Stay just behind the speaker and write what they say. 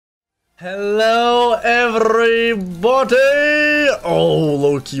Hello everybody! Oh,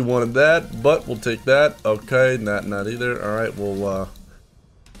 low-key wanted that, but we'll take that. Okay, not either. Alright, well,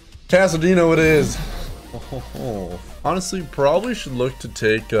 Casadino it is. Honestly, probably should look to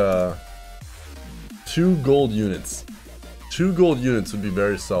take 2 gold units. 2 gold units would be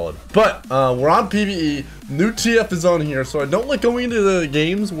very solid. But we're on PvE. New TF is on here, so I don't like going into the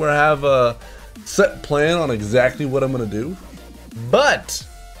games where I have a set plan on exactly what I'm gonna do. But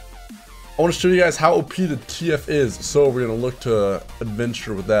I want to show you guys how OP the TF is, so we're going to look to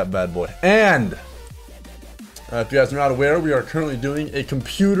adventure with that bad boy. And if you guys are not aware, we are currently doing a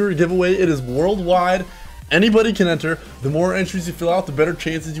computer giveaway. It is worldwide. Anybody can enter. The more entries you fill out, the better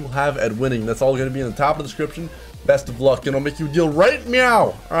chances you have at winning. That's all going to be in the top of the description. Best of luck, and I'll make you a deal right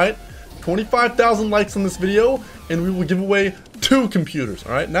meow. Alright, 25,000 likes on this video, and we will give away 2 computers.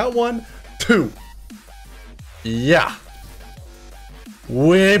 Alright, not 1, 2. Yeah.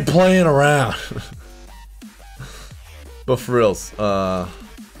 We ain't playing around. But for reals, yeah,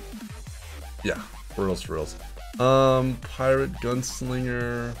 for reals. Pirate,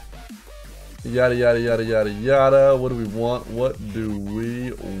 gunslinger, yada yada yada yada yada. What do we want? What do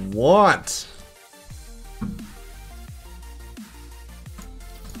we want?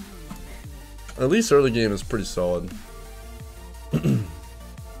 At least early game is pretty solid.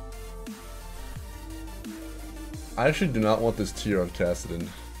 I actually do not want this tier on Cassidy.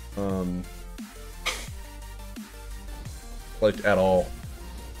 Like, at all.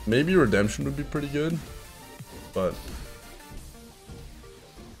 Maybe Redemption would be pretty good, but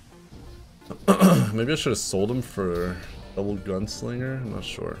maybe I should have sold him for double gunslinger. I'm not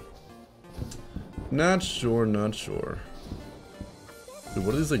sure. Not sure. Dude,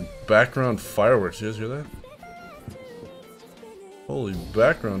 what are these like background fireworks? You guys hear that? Holy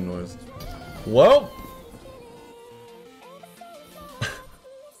background noise. Well,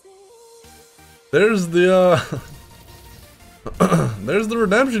 there's the there's the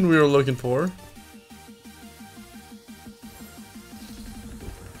redemption we were looking for.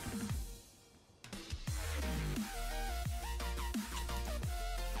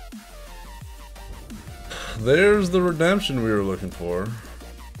 There's the redemption we were looking for.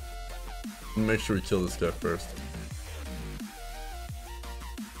 Make sure we kill this guy first.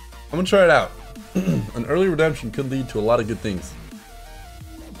 I'm gonna try it out. An early redemption could lead to a lot of good things.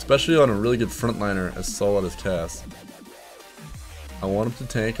 Especially on a really good frontliner as solid as Cass. I want him to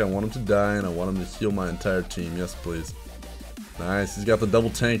tank, I want him to die, and I want him to heal my entire team. Yes, please. Nice, he's got the double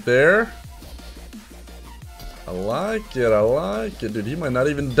tank there. I like it, dude. He might not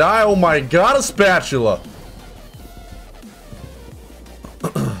even die. Oh my god, a spatula!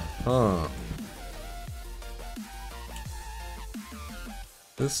 Huh.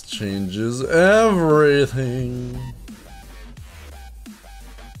 This changes everything.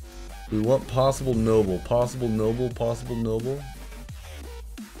 We want possible noble.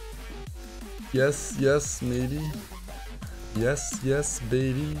 Yes, maybe. Yes,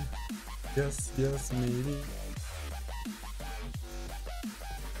 baby. Yes, maybe.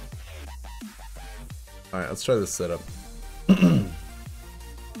 Alright, let's try this setup.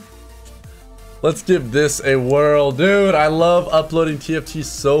 Let's give this a whirl. Dude, I love uploading TFT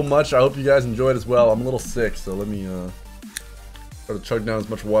so much. I hope you guys enjoy it as well. I'm a little sick, so let me try to chug down as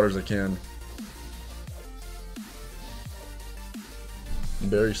much water as I can.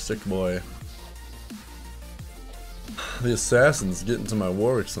 Very sick boy. The assassins get into my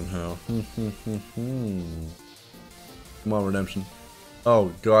Warwick somehow. Come on, redemption.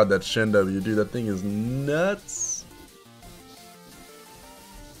 Oh god, that Shen W, dude, that thing is nuts.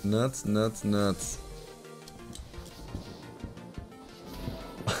 Nuts.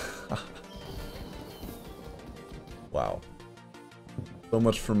 Wow. So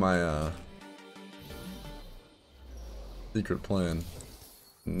much for my secret plan.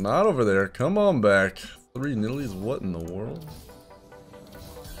 Not over there. Come on back. 3 nillies? What in the world?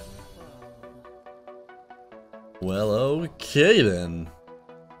 Well, okay then.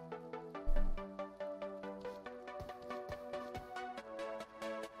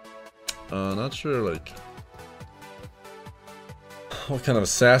 Not sure, like, what kind of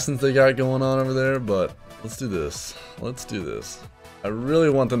assassins they got going on over there, but let's do this. I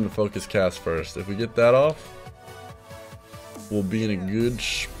really want them to focus Cass first. If we get that off, we'll be in a good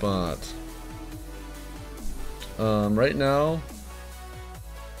spot. Right now,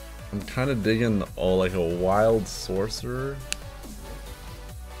 I'm kind of digging like a wild sorcerer.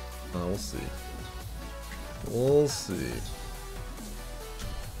 We'll see.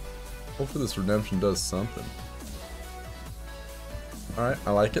 Hopefully this redemption does something. Alright,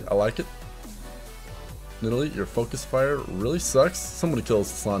 I like it. Nidalee, your focus fire really sucks. Somebody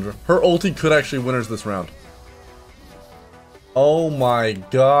kills Slandra. Her ulti could actually win us this round. Oh my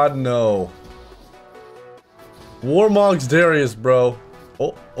god, no. Warmog's Darius, bro.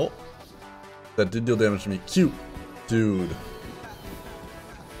 Oh, oh. That did deal damage to me. Cute. Dude.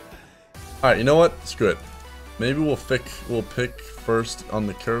 Alright, you know what? Screw it. Maybe we'll pick first on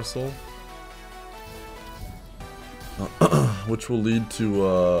the carousel. Which will lead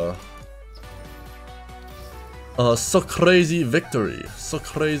to so crazy victory. So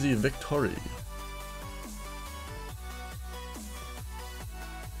crazy victory.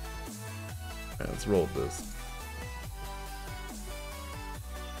 Okay, let's roll with this.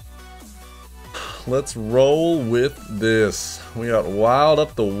 Let's roll with this. We got wild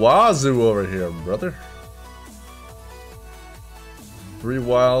up the wazoo over here, brother. 3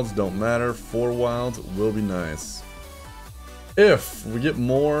 wilds don't matter. 4 wilds will be nice. If we get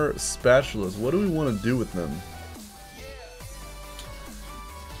more spatulas, what do we want to do with them?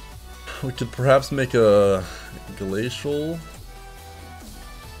 We could perhaps make a glacial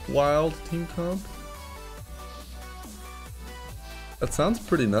wild team comp. That sounds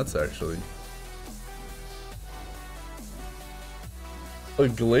pretty nuts, actually. A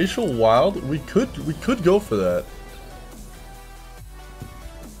glacial wild? We could go for that.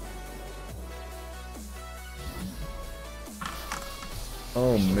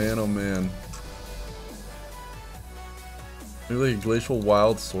 Oh man, oh man. Maybe like a glacial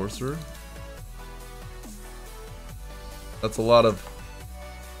wild sorcerer? That's a lot of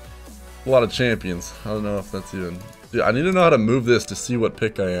champions. I don't know if that's even... Dude, I need to know how to move this to see what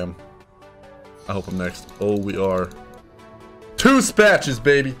pick I am. I hope I'm next. Oh, we are. 2 spatches,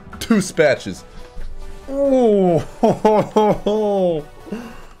 baby! 2 spatches. Oh!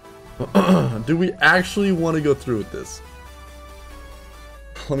 Do we actually want to go through with this?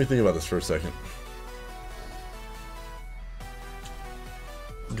 Let me think about this for a second.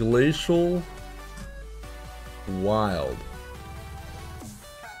 Glacial wild.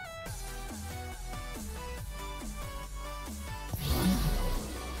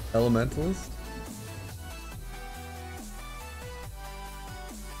 Elementalist?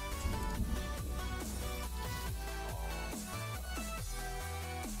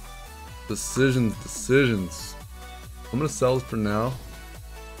 Decisions. I'm gonna sell this for now.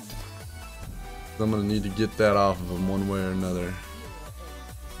 I'm gonna need to get that off of him one way or another.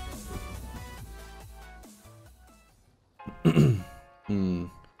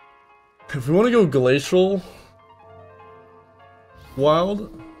 If we want to go glacial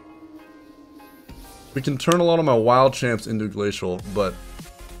wild, we can turn a lot of my wild champs into glacial, but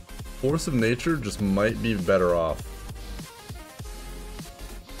Force of Nature just might be better off.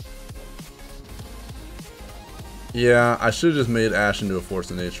 Yeah, I should have just made Ash into a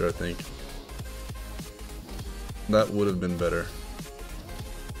Force of Nature, I think. That would have been better.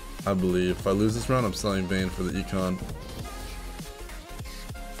 I believe. If I lose this round, I'm selling Vayne for the econ.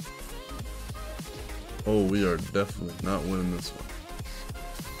 Oh, we are definitely not winning this one.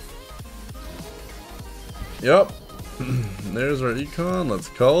 Yep. There's our econ. Let's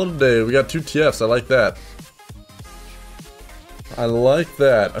call it a day. We got 2 TFs. I like that. I like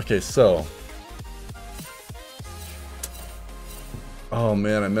that. Okay, so. Oh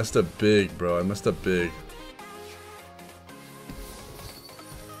man, I messed up big, bro. I messed up big.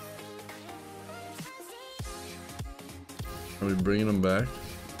 Are we bringing them back?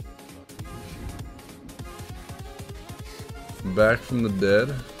 Back from the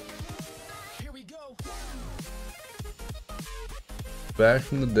dead. Here we go. Back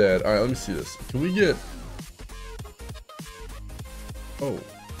from the dead. Alright, let me see this. Can we get... Oh.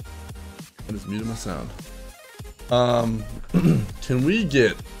 I just muted my sound. Can we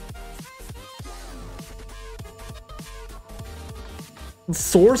get...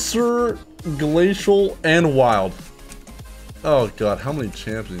 Sorcerer, Glacial, and Wild? Oh god, how many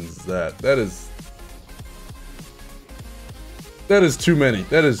champions is that? That is too many.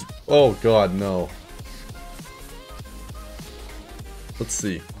 That is... Oh god, no. Let's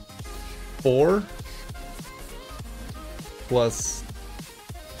see. 4 plus...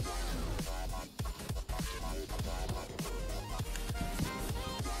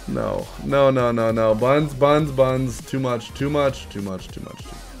 No. No, no, no, no. Buns, buns, buns. Too much, too much, too much, too much.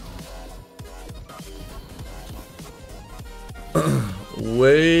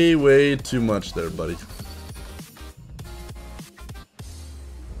 Way, way too much there, buddy.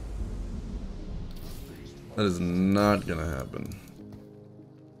 That is not gonna happen.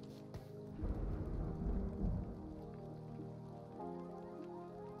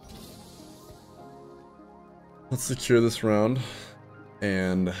 Let's secure this round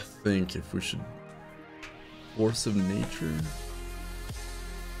and think if we should Force of nature?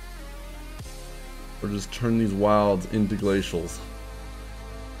 Or just turn these wilds into glacials?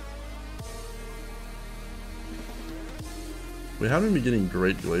 We haven't been getting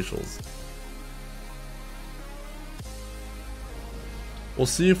great glacials. We'll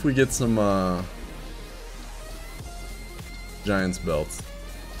see if we get some Giant's belts.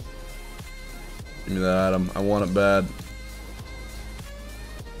 Give me that item. I want it bad.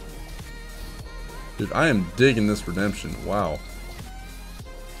 Dude, I am digging this redemption. Wow.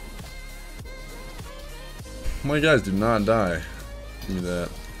 My guys do not die. Give me that.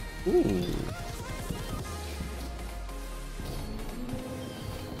 Ooh.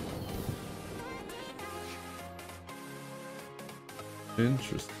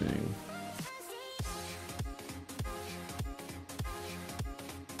 Interesting.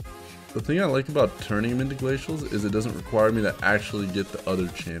 The thing I like about turning him into glacials is it doesn't require me to actually get the other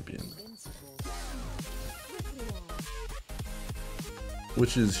champion.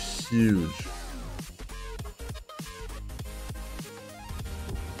 Which is huge.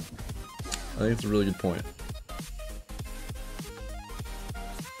 I think it's a really good point.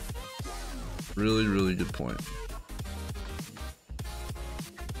 Really, really good point.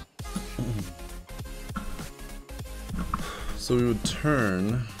 So we would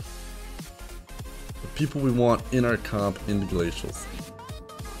turn the people we want in our comp into glacials.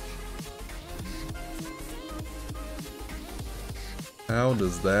 How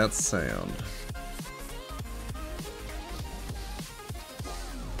does that sound?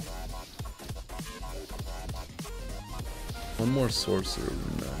 One more sorcerer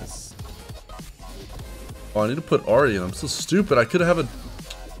would be nice. Oh, I need to put Ari in. I'm so stupid. I could have a...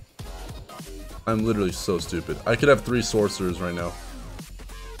 I'm literally so stupid. I could have 3 sorcerers right now.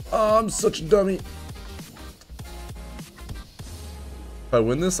 Oh, I'm such a dummy. If I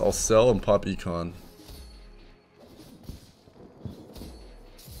win this, I'll sell and pop Econ.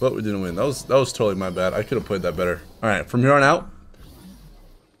 But we didn't win. That was totally my bad. I could have played that better. Alright, from here on out,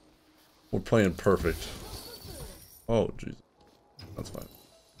 we're playing perfect. Oh, jeez. That's fine.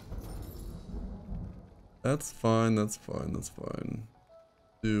 That's fine, that's fine, that's fine.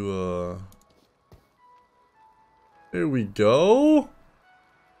 Here we go.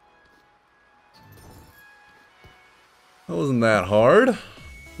 That wasn't that hard.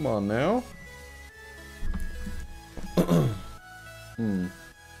 Come on now.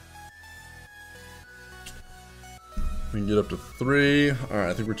 We can get up to 3. Alright,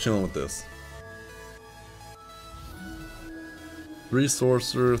 I think we're chilling with this. 3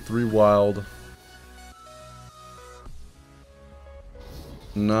 sorcerer, 3 wild.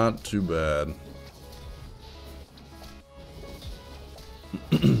 Not too bad.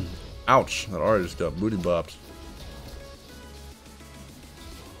 Ouch, that already just got booty bopped.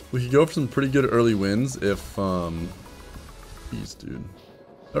 We could go for some pretty good early wins if, jeez, dude.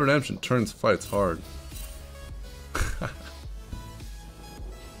 That redemption turns fights hard.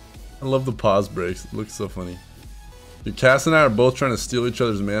 I love the pause breaks. It looks so funny. Dude, Cass and I are both trying to steal each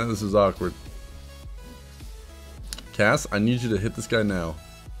other's mana. This is awkward. Cass, I need you to hit this guy now.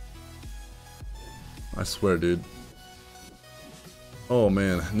 I swear, dude. Oh,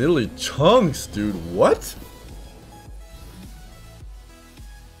 man. Nidalee chunks, dude. What?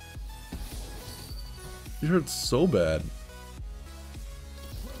 You hurt so bad.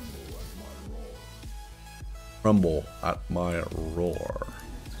 Rumble at my roar.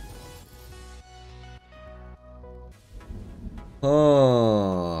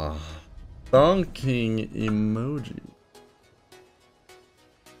 Oh, donking emoji.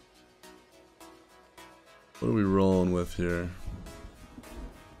 What are we rolling with here?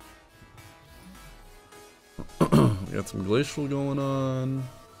 We got some glacial going on.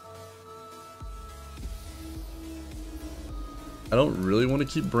 I don't really want to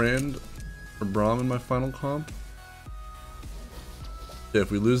keep Brand or Braum in my final comp. Yeah,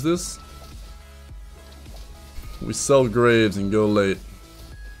 if we lose this, we sell Graves and go late.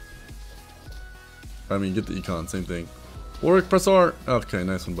 I mean, get the Econ, same thing. Warwick, press R. Okay,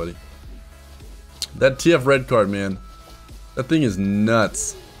 nice one, buddy. That TF red card, man. That thing is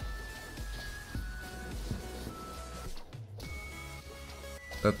nuts.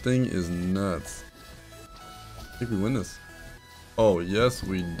 That thing is nuts. I think we win this. Oh, yes,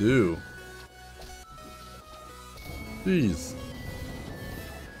 we do. Jeez.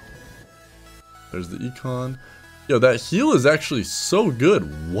 There's the Econ. Yo, that heal is actually so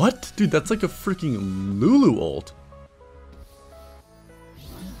good. What? Dude, that's like a freaking Lulu ult.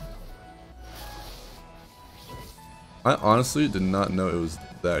 I honestly did not know it was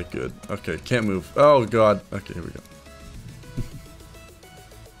that good. Okay, can't move. Oh, God. Okay, here we go.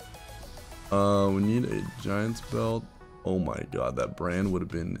 We need a Giant's Belt. Oh my god, that brand would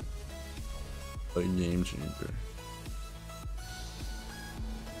have been a game changer.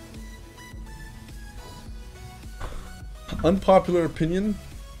 Unpopular opinion,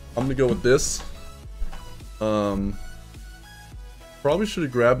 I'm gonna go with this. Probably should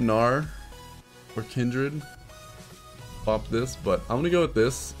have grabbed Gnar or Kindred. Pop this, but I'm gonna go with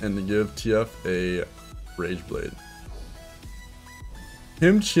this and to give TF a Rage Blade.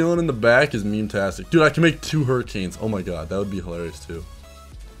 Him chilling in the back is meme-tastic. Dude, I can make 2 Hurricanes. Oh my god, that would be hilarious too.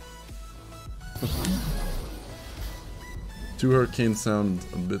 2 Hurricanes sound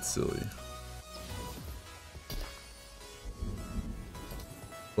a bit silly.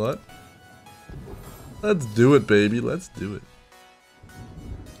 What? Let's do it, baby. Let's do it.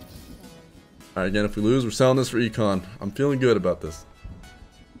 Alright, again, if we lose, we're selling this for Econ. I'm feeling good about this.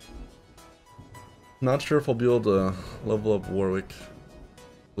 Not sure if I'll be able to level up Warwick.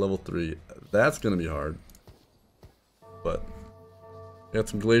 Level 3. That's gonna be hard. But got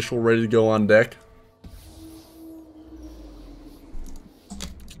some Glacial ready to go on deck.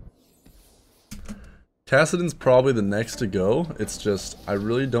 Cassidon's probably the next to go. It's just I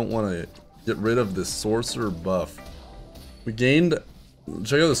really don't want to get rid of this sorcerer buff. We gained,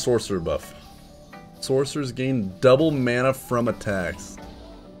 check out the sorcerer buff. Sorcerers gain double mana from attacks.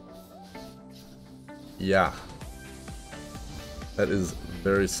 Yeah. That is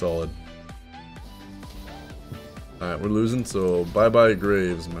very solid. Alright, we're losing, so bye-bye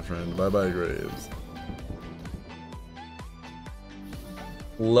Graves, my friend. Bye-bye Graves.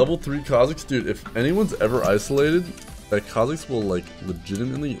 Level 3 Kha'Zix, dude, if anyone's ever isolated, that Kha'Zix will, like,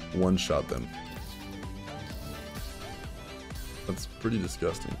 legitimately one-shot them. That's pretty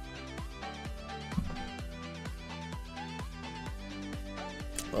disgusting.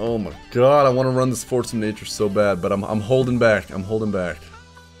 Oh my god, I want to run this Force of Nature so bad, but I'm holding back. I'm holding back.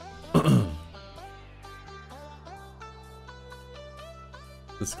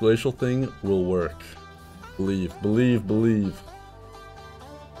 This glacial thing will work. Believe, believe, believe.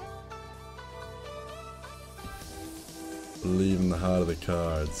 Believe in the heart of the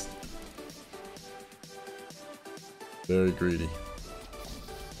cards. Very greedy.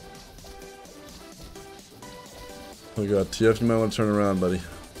 Oh my god, TF, you might want to turn around, buddy.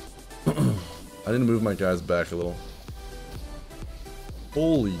 I need to move my guys back a little.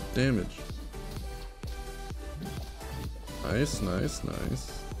 Holy damage. Nice, nice,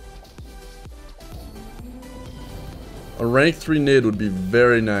 nice. A rank 3 nid would be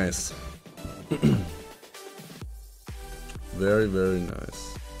very nice. Very, very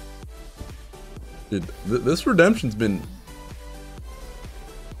nice. Dude, this redemption's been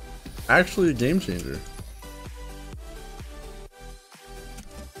actually a game changer.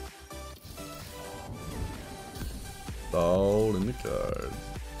 All in the cards.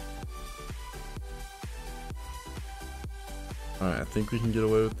 Alright, I think we can get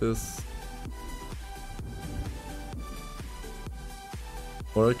away with this.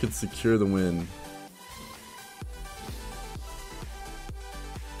 Or I could secure the win.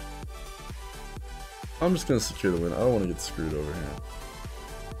 I'm just gonna secure the win. I don't want to get screwed over here.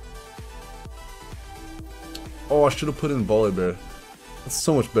 Oh, I should have put in Volibear. That's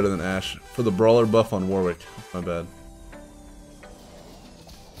so much better than Ash. For the brawler buff on Warwick. My bad.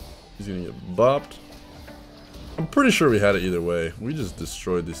 He's gonna get bopped. I'm pretty sure we had it either way. We just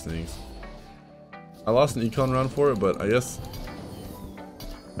destroyed these things. I lost an econ round for it, but I guess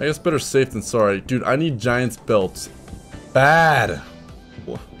better safe than sorry. Dude, I need Giant's belts. Bad.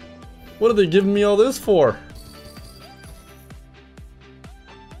 What are they giving me all this for?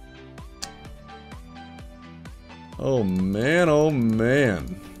 Oh man, oh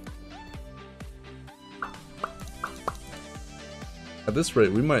man. At this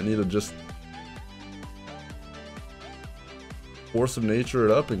rate, we might need to just Force of Nature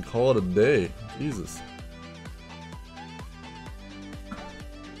it up and call it a day. Jesus.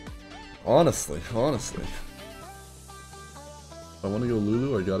 Honestly. If I want to go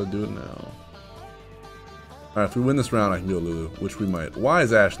Lulu, I gotta do it now. Alright, if we win this round, I can go Lulu, which we might. Why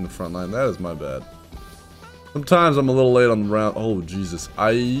is Ash in the front line? That is my bad. Sometimes I'm a little late on the round. Oh, Jesus.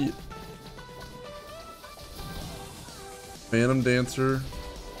 Phantom Dancer,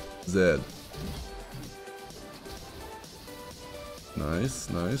 Zed. Nice,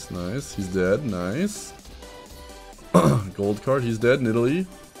 nice, nice. He's dead. Nice. Gold card. He's dead. Nidalee.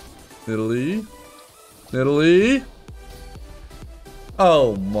 Nidalee. Nidalee.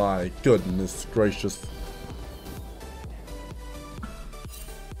 Oh my goodness gracious.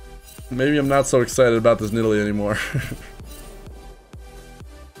 Maybe I'm not so excited about this Nidalee anymore.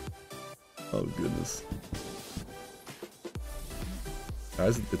 Oh goodness.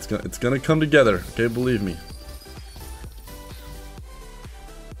 Guys, it's gonna come together. Okay, believe me.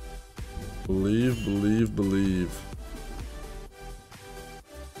 Believe, believe, believe.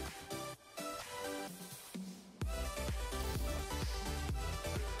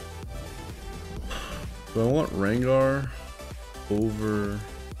 Do I want Rengar over...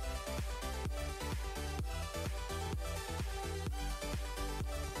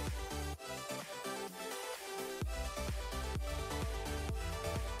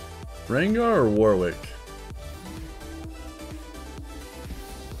 Rengar or Warwick?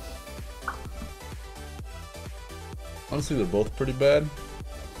 Honestly, they're both pretty bad.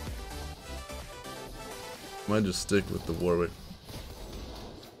 Might just stick with the Warwick.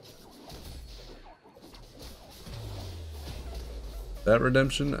 That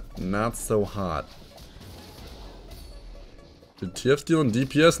redemption, not so hot. Dude, TF stealing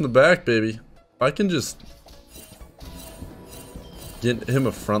DPS in the back, baby. If I can just get him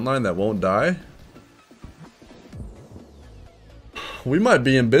a frontline that won't die, we might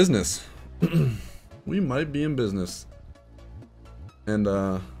be in business. We might be in business. And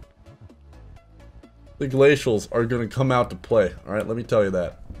the glacials are gonna come out to play. Alright, let me tell you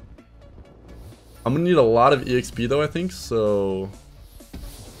that. I'm gonna need a lot of EXP though, I think, so...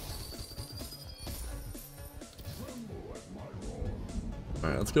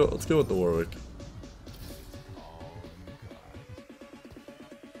 Alright, let's go with the Warwick.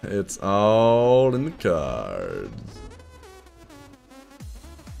 It's all in the cards.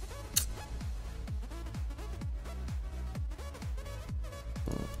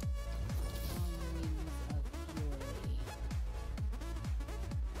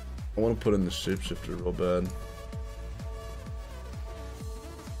 I want to put in the shapeshifter real bad.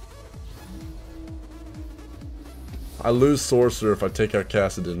 I lose Sorcerer if I take out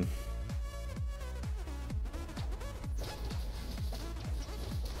Kassadin.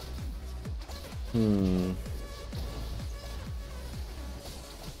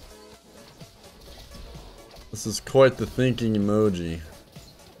 This is quite the thinking emoji.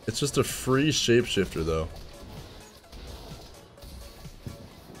 It's just a free shapeshifter though.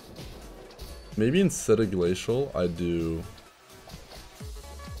 Maybe instead of Glacial, I do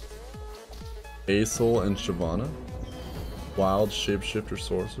Aesol and Shyvana. Wild shapeshifter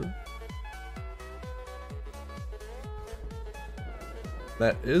sorcerer.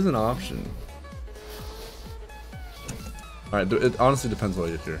 That is an option. Alright, it honestly depends what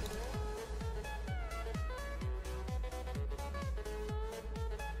I get here.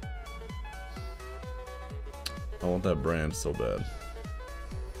 I want that brand so bad.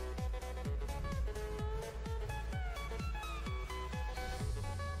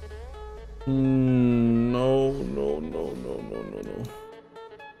 No.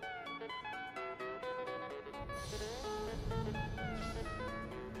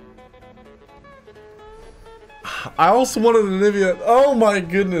 I also wanted an Nivea. Oh my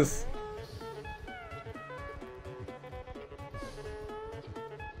goodness.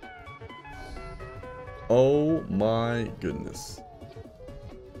 Oh my goodness.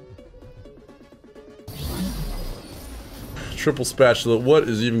 Triple spatula. What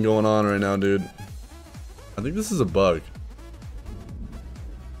is even going on right now, dude? I think this is a bug.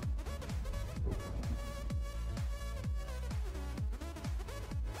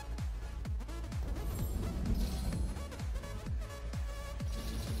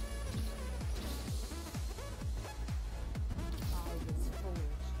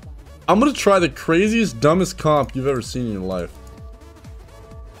 I'm gonna try the craziest, dumbest comp you've ever seen in your life.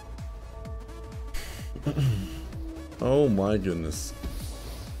 Oh my goodness.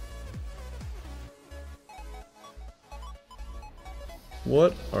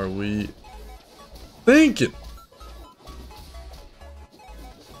 What are we thinking?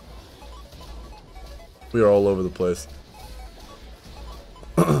 We are all over the place.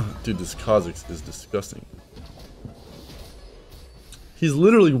 Dude, this Kha'Zix is disgusting. He's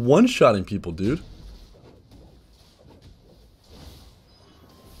literally one-shotting people, dude.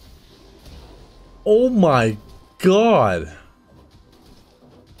 Oh my god.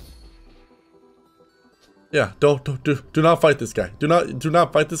 Yeah, do not fight this guy. Do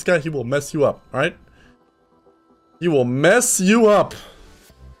not fight this guy. He will mess you up, alright? He will mess you up.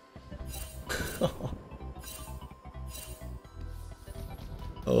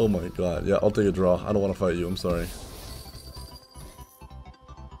 Oh my god. Yeah, I'll take a draw. I don't want to fight you. I'm sorry.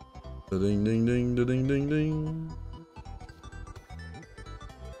 Ding ding ding ding ding ding.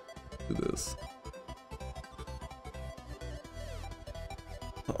 Do this.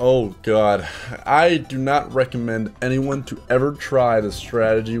 Oh god. I do not recommend anyone to ever try the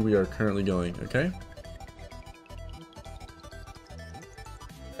strategy we are currently going, okay?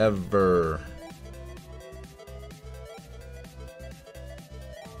 ever.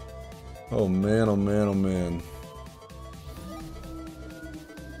 Oh man, oh man, oh man.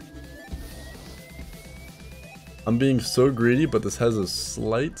 I'm being so greedy, but this has a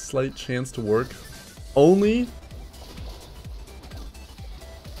slight chance to work. Only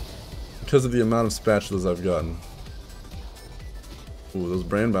because of the amount of spatulas I've gotten. Ooh, those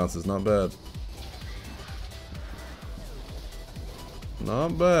brand bounces, not bad.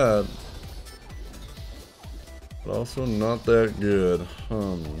 Not bad. But also not that good.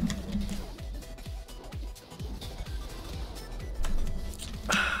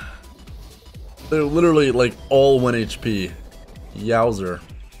 They're literally like all 1 HP. Yowzer.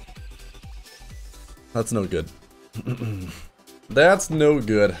 That's no good. That's no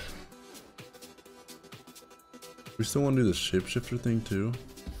good. We still want to do the shapeshifter thing too.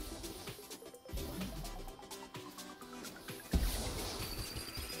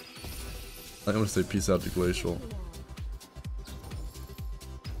 I'm gonna say peace out to Glacial.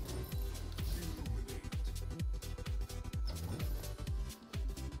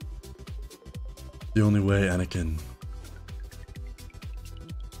 The only way, Anakin.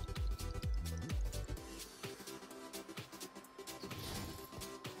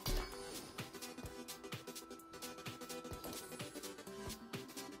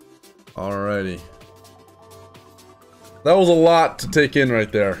 Alrighty. That was a lot to take in right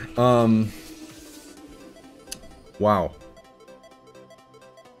there. Wow.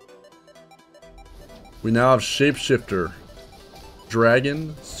 We now have Shapeshifter,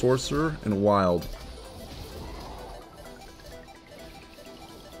 Dragon, Sorcerer, and Wild.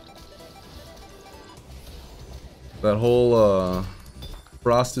 That whole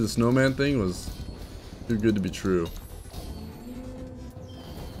Frosty the Snowman thing was too good to be true.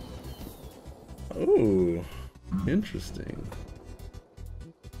 Oh, interesting.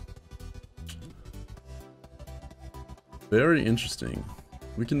 Very interesting.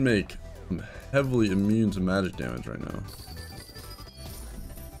 We can make him heavily immune to magic damage right now.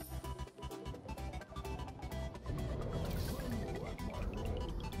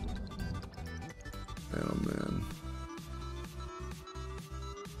 Oh man.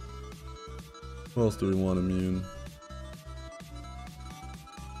 Who else do we want immune?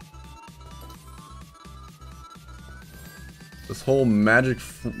 This whole magic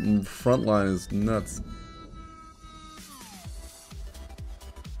front line is nuts.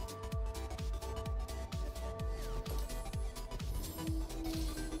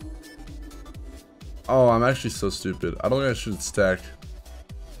 Oh, I'm actually so stupid. I don't think I should stack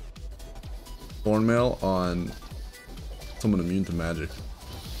Thornmail on someone immune to magic.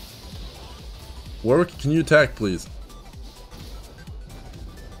 Warwick, can you attack, please?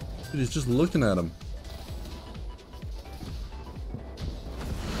 Dude, he's just looking at him.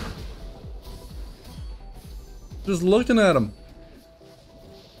 Just looking at him.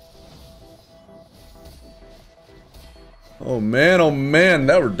 Oh man,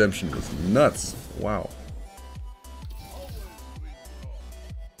 that redemption was nuts. Wow.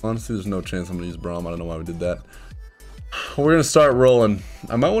 Honestly, there's no chance I'm gonna use Braum. I don't know why we did that. We're gonna start rolling.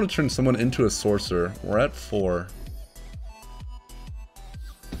 I might want to turn someone into a sorcerer. We're at 4.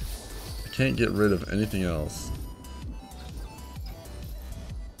 I can't get rid of anything else.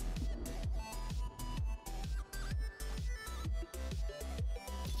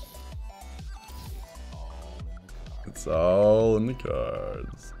 It's all in the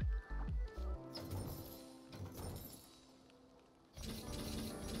cards.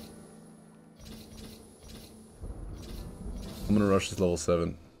 I'm gonna rush this level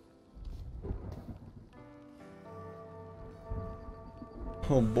 7.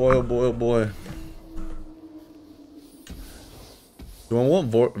 Oh boy, oh boy, oh boy. Do I want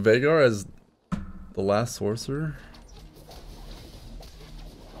Vagar as the last sorcerer?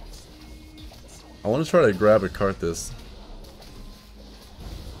 I want to try to grab a cart this.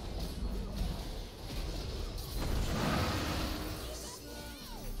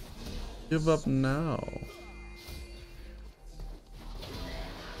 Give up now.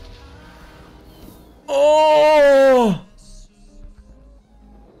 Oh!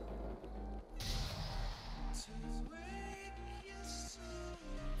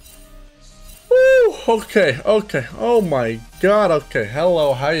 Woo! Okay, okay. Oh my god, okay.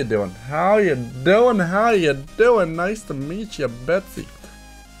 Hello, how you doing? How you doing? How you doing? Nice to meet you, Betsy.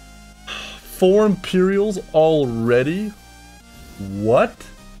 4 Imperials already? What?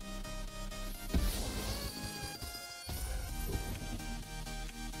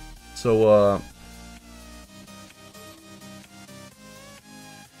 So,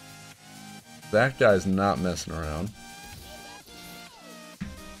 that guy's not messing around.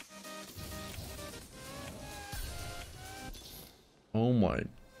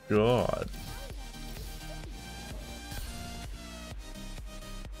 god.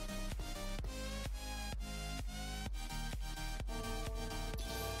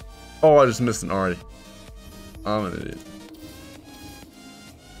 Oh, I just missed an Ari. I'm an idiot.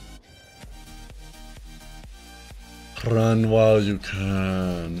 Run while you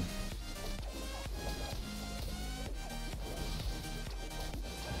can.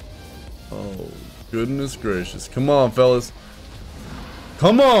 Oh, goodness gracious. Come on, fellas.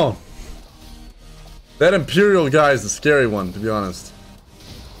 Come on! That Imperial guy is the scary one, to be honest.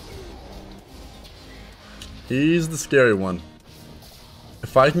 He's the scary one.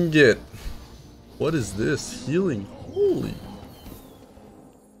 If I can get... What is this? Healing? Holy...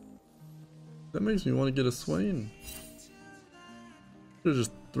 That makes me want to get a Swain. Should've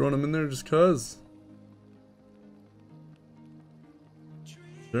just thrown him in there just cuz. Is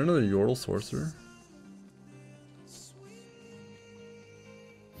there another Yordle Sorcerer?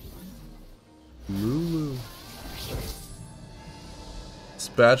 Lulu.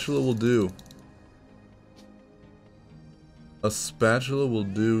 Spatula will do. A spatula will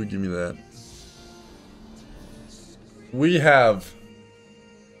do. Give me that. We have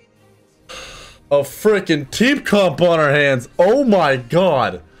a freaking TEAMCOMP on our hands. Oh my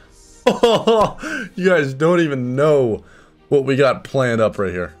god. You guys don't even know what we got planned up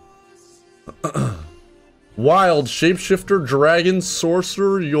right here. Wild Shapeshifter Dragon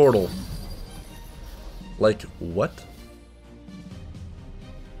Sorcerer Yordle. Like, what?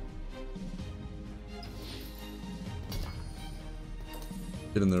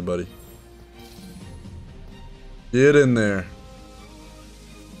 Get in there, buddy. Get in there.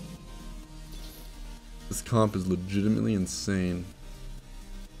 This comp is legitimately insane.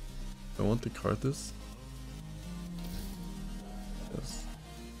 I want to cart this. Yes.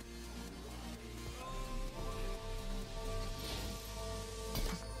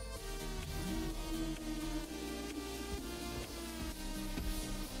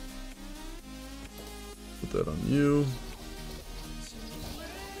 Put that on you.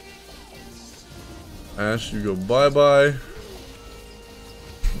 Ash, you go bye-bye.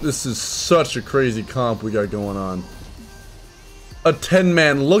 This is such a crazy comp we got going on. A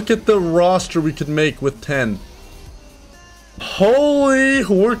 10-man. Look at the roster we could make with 10. Holy,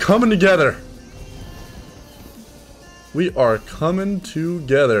 we're coming together. We are coming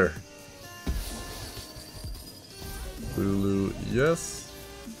together. Lulu, yes.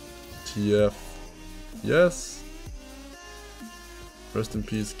 TF, yes. Rest in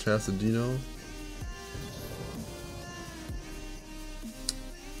peace, Casadino.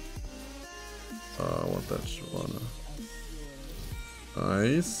 I want that Shyvana.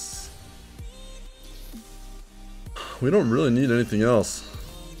 Nice. We don't really need anything else.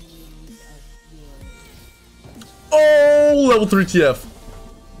 Oh, level 3 TF.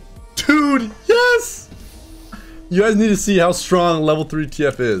 Dude, yes! You guys need to see how strong level 3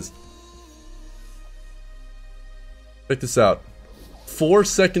 TF is. Check this out.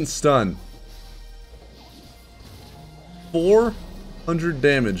 4-second stun. 400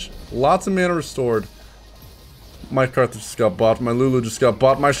 damage. Lots of mana restored. My Carthage just got bought. My Lulu just got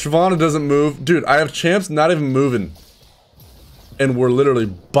bought. My Shyvana doesn't move. Dude, I have champs not even moving. And we're literally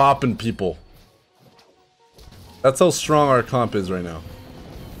bopping people. That's how strong our comp is right now.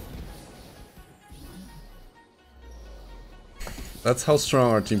 That's how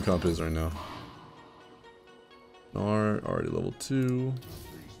strong our team comp is right now. Already level 2.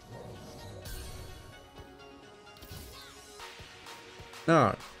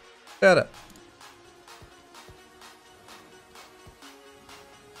 Alright. Get it.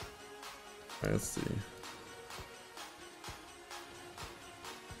 Alright, let's see.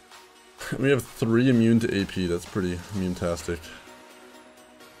 We have 3 immune to AP. That's pretty immune-tastic.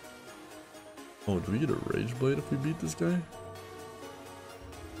 Oh, do we get a Rage Blade if we beat this guy?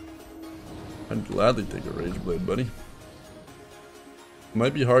 I'd gladly take a Rage Blade, buddy.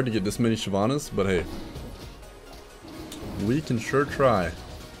 Might be hard to get this many Shyvanas, but hey. We can sure try.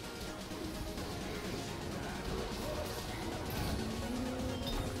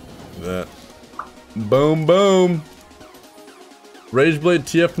 That. Boom, boom. Rage Blade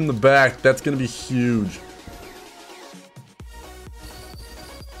TF from the back. That's gonna be huge.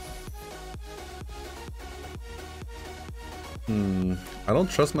 I don't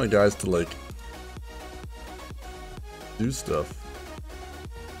trust my guys to like do stuff.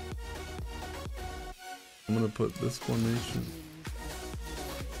 I'm gonna put this formation.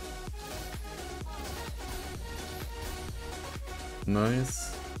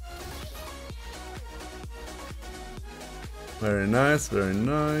 Nice. Very nice, very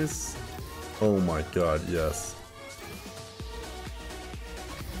nice. Oh my god, yes.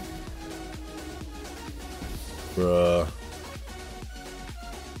 Bruh.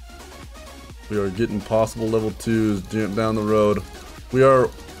 We are getting possible level 2s down the road. We are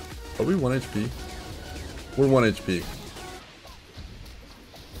we 1 HP? We're 1 HP.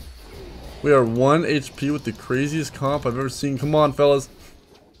 We are 1 HP with the craziest comp I've ever seen. Come on, fellas.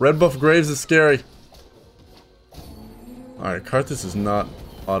 Red buff Graves is scary. Alright, Karthus is not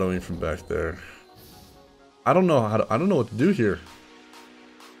autoing from back there. I don't know I don't know what to do here.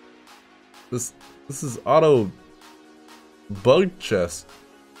 This is auto bug chest.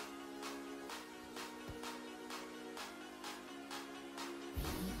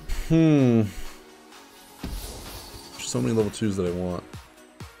 There's so many level 2s that I want.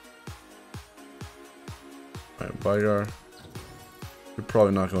 Alright, Bygar. You're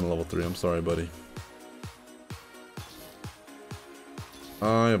probably not going to level 3. I'm sorry, buddy.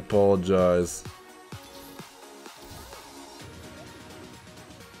 I apologize.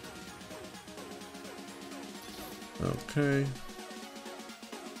 Okay.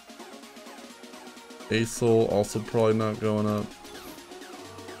 Acel also probably not going up.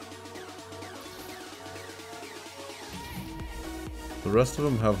 The rest of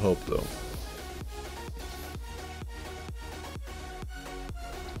them have hope though.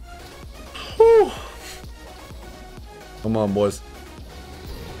 Whew. Come on, boys.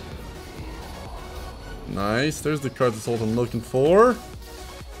 Nice. There's the Karthus ult I'm looking for.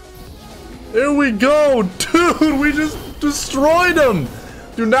 There we go! Dude, we just destroyed him!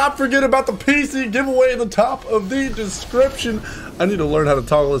 Do not forget about the PC giveaway in the top of the description. I need to learn how to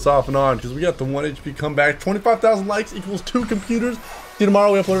toggle this off and on because we got the 1 HP comeback. 25,000 likes equals 2 computers. See you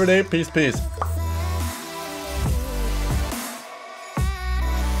tomorrow. We upload every day. Peace, peace.